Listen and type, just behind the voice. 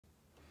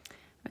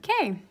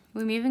Okay,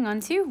 we're moving on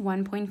to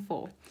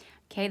 1.4.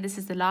 Okay, this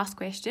is the last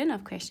question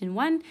of question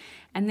 1,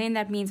 and then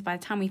that means by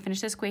the time we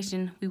finish this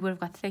question, we would have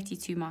got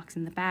 32 marks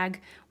in the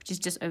bag, which is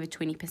just over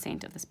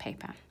 20% of this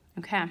paper.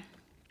 Okay,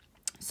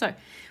 so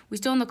we're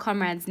still on the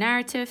comrades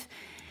narrative.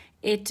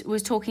 It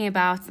was talking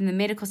about in the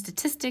medical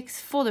statistics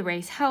for the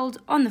race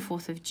held on the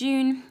 4th of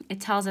June.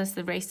 It tells us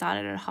the race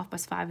started at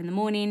 5:30 in the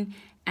morning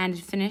and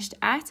it finished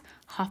at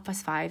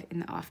 5:30 in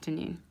the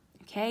afternoon.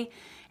 Okay,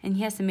 and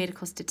here's the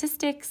medical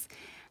statistics.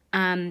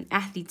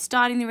 Athletes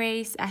starting the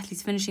race,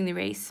 athletes finishing the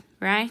race,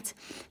 right?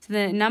 So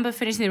the number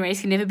finishing the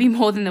race can never be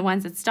more than the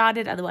ones that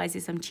started, otherwise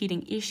there's some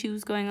cheating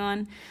issues going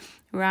on,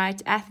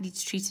 right?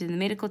 Athletes treated in the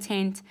medical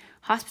tent,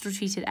 hospital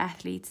treated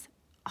athletes,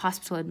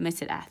 hospital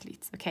admitted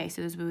athletes. Okay,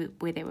 so those were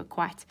where they were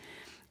quite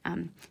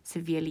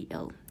severely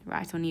ill,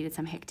 right, or needed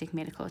some hectic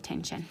medical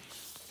attention.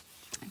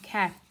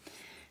 Okay,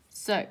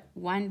 so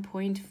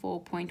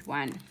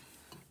 1.4.1.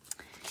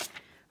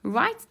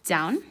 Write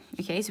down,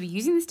 okay, so we're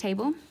using this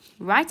table.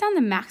 Write down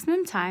the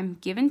maximum time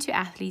given to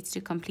athletes to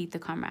complete the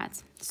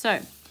comrades.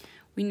 So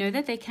we know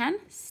that they can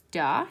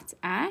start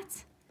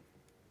at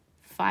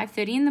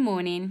 5:30 in the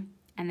morning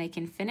and they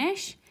can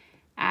finish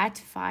at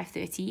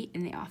 5:30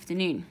 in the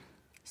afternoon.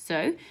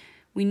 So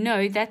we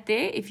know that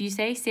there, if you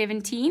say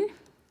 17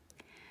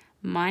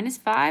 minus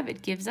 5,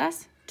 it gives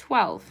us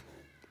 12.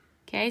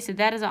 Okay, so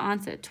that is our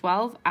answer,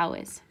 12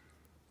 hours.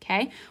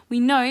 Okay,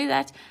 we know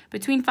that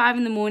between 5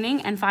 in the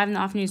morning and 5 in the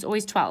afternoon is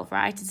always 12,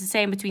 right? It's the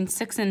same between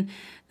 6 in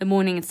the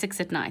morning and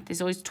 6 at night.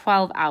 There's always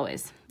 12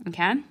 hours,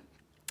 okay?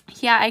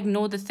 Here I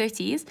ignored the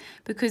 30s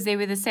because they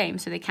were the same,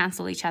 so they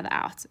cancel each other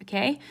out,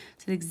 okay?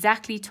 So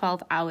exactly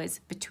 12 hours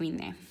between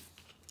them,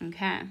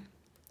 okay?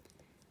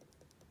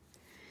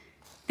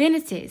 Then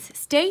it says,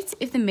 state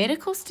if the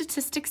medical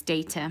statistics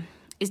data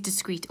is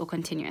discrete or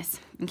continuous.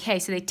 Okay,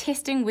 so they're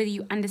testing whether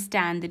you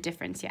understand the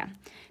difference here.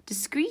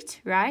 Discrete,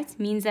 right,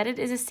 means that it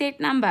is a set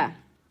number.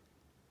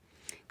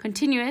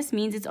 Continuous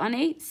means it's on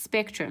a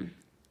spectrum.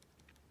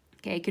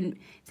 Okay,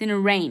 it's in a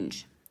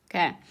range.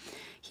 Okay,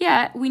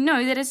 here we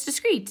know that it's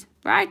discrete,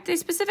 right? There's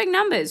specific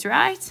numbers,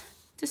 right?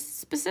 Just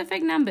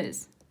specific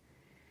numbers.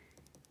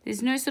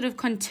 There's no sort of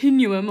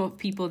continuum of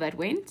people that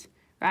went,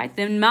 right?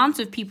 The amount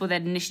of people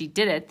that initially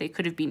did it, there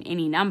could have been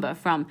any number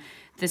from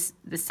the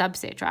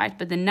subset, right?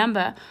 But the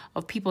number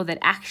of people that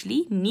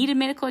actually needed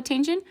medical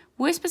attention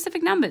were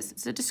specific numbers.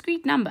 It's a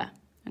discrete number,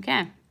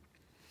 okay?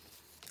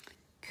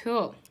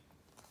 Cool.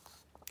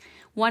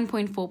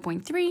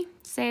 1.4.3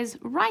 says,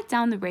 write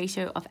down the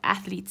ratio of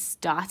athletes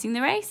starting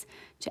the race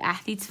to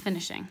athletes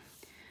finishing.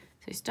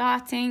 So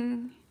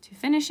starting to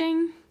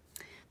finishing,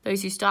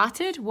 those who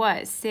started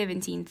was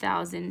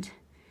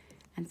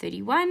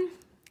 17,031,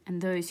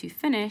 and those who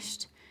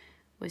finished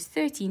was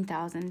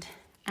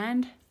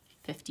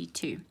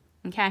 13,052.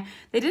 Okay,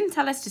 they didn't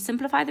tell us to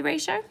simplify the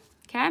ratio.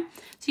 Okay,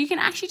 so you can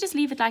actually just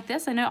leave it like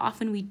this. I know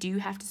often we do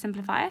have to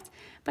simplify it,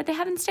 but they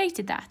haven't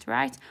stated that,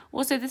 right?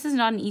 Also, this is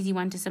not an easy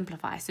one to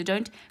simplify, so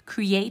don't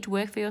create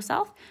work for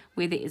yourself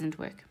where there isn't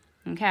work.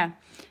 Okay,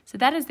 so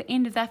that is the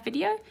end of that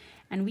video,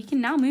 and we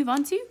can now move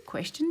on to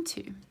question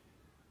 2.